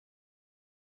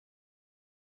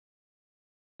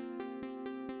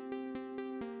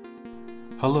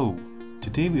Hello,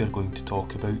 today we are going to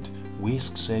talk about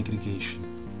waste segregation.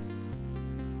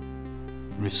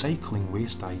 Recycling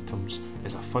waste items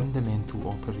is a fundamental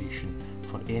operation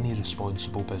for any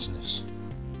responsible business.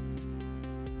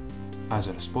 As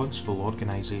a responsible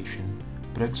organisation,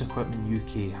 Briggs Equipment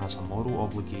UK has a moral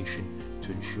obligation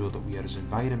to ensure that we are as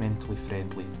environmentally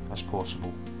friendly as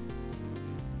possible.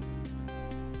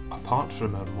 Apart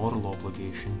from our moral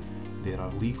obligation, there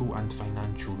are legal and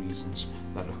financial reasons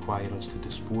that require us to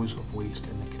dispose of waste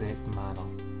in the correct manner.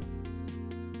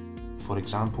 For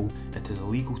example, it is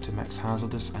illegal to mix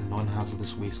hazardous and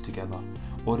non-hazardous waste together,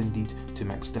 or indeed to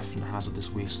mix different hazardous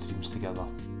waste streams together.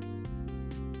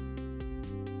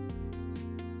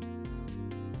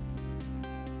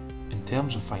 In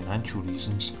terms of financial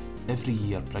reasons, every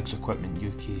year Briggs Equipment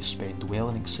UK spend well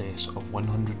in excess of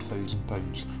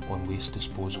 £100,000 on waste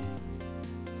disposal.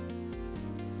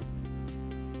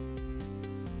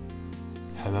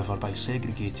 However, by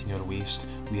segregating our waste,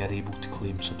 we are able to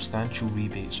claim substantial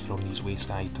rebates from these waste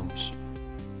items.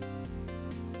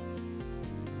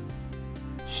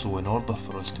 So in order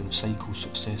for us to recycle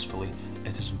successfully,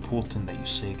 it is important that you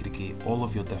segregate all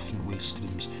of your different waste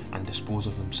streams and dispose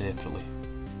of them separately.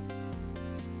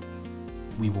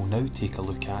 We will now take a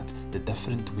look at the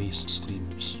different waste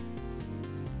streams.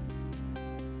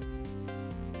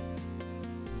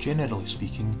 Generally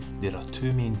speaking, there are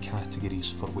two main categories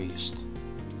for waste.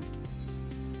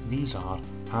 These are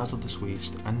hazardous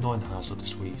waste and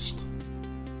non-hazardous waste.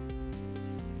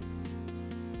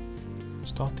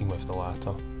 Starting with the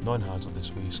latter,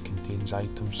 non-hazardous waste contains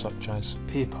items such as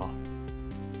paper,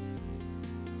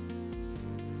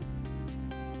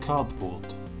 cardboard,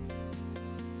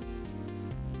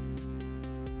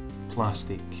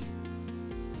 plastic,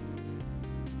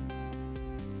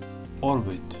 or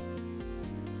wood.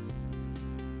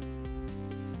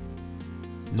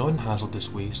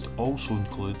 Non-hazardous waste also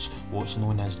includes what's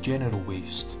known as general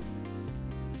waste.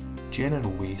 General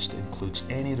waste includes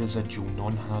any residual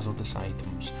non-hazardous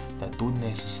items that don't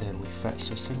necessarily fit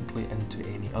succinctly into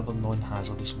any other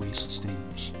non-hazardous waste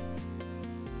streams.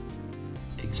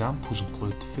 Examples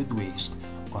include food waste,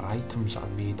 or items that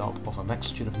are made up of a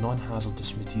mixture of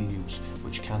non-hazardous materials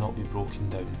which cannot be broken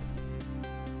down.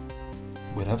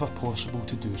 Wherever possible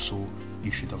to do so,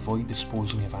 you should avoid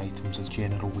disposing of items as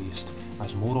general waste,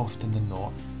 as more often than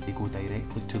not they go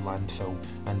directly to landfill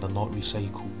and are not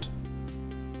recycled.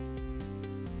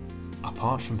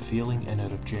 Apart from failing in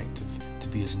our objective to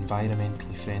be as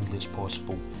environmentally friendly as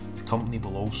possible, the company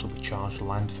will also be charged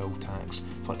landfill tax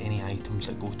for any items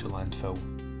that go to landfill.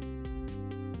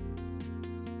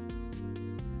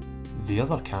 The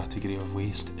other category of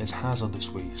waste is hazardous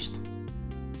waste.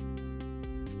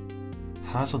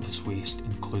 Hazardous waste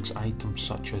includes items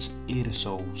such as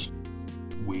aerosols,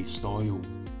 waste oil,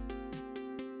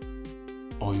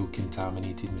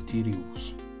 oil-contaminated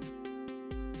materials,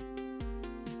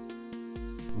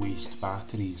 waste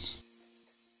batteries,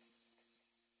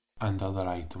 and other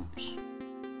items.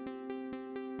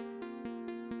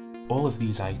 All of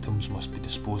these items must be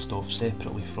disposed of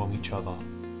separately from each other.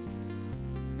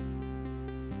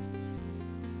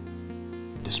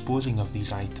 Disposing of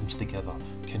these items together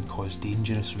can cause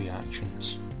dangerous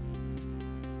reactions.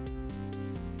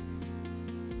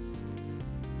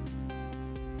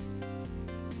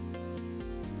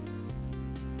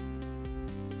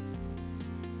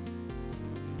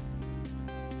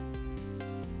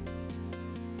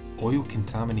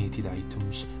 Oil-contaminated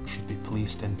items should be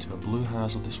placed into a blue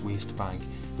hazardous waste bag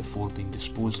before being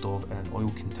disposed of in an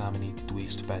oil-contaminated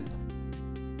waste bin.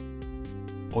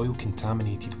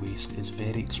 Oil-contaminated waste is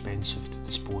very expensive to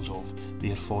dispose of,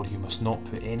 therefore you must not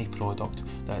put any product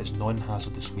that is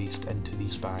non-hazardous waste into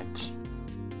these bags.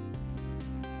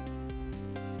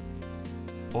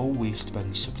 All waste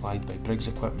bins supplied by Briggs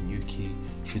Equipment UK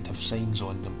should have signs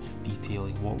on them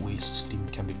detailing what waste stream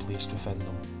can be placed within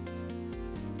them.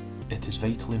 It is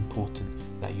vitally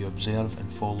important that you observe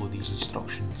and follow these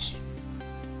instructions.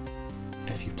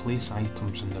 If you place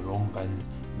items in the wrong bin,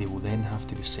 they will then have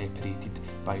to be separated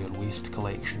by your waste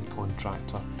collection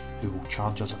contractor, who will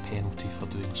charge us a penalty for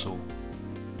doing so.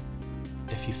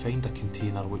 If you find a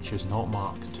container which is not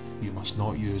marked, you must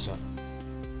not use it.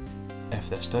 If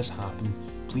this does happen,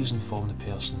 please inform the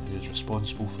person who is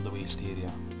responsible for the waste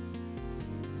area.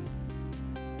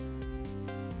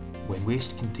 When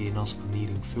waste containers are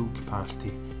nearing full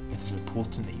capacity, it is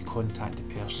important that you contact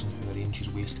the person who arranges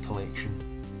waste collection.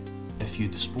 If you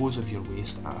dispose of your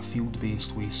waste at a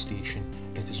field-based waste station,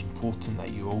 it is important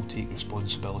that you all take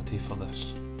responsibility for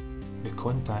this. The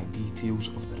contact details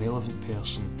of the relevant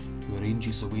person who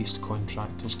arranges the waste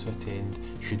contractors to attend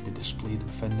should be displayed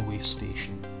within the waste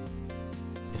station.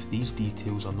 If these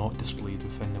details are not displayed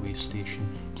within the waste station,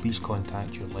 please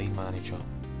contact your line manager.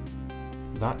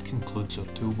 That concludes our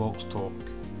Toolbox Talk.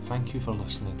 Thank you for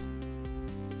listening.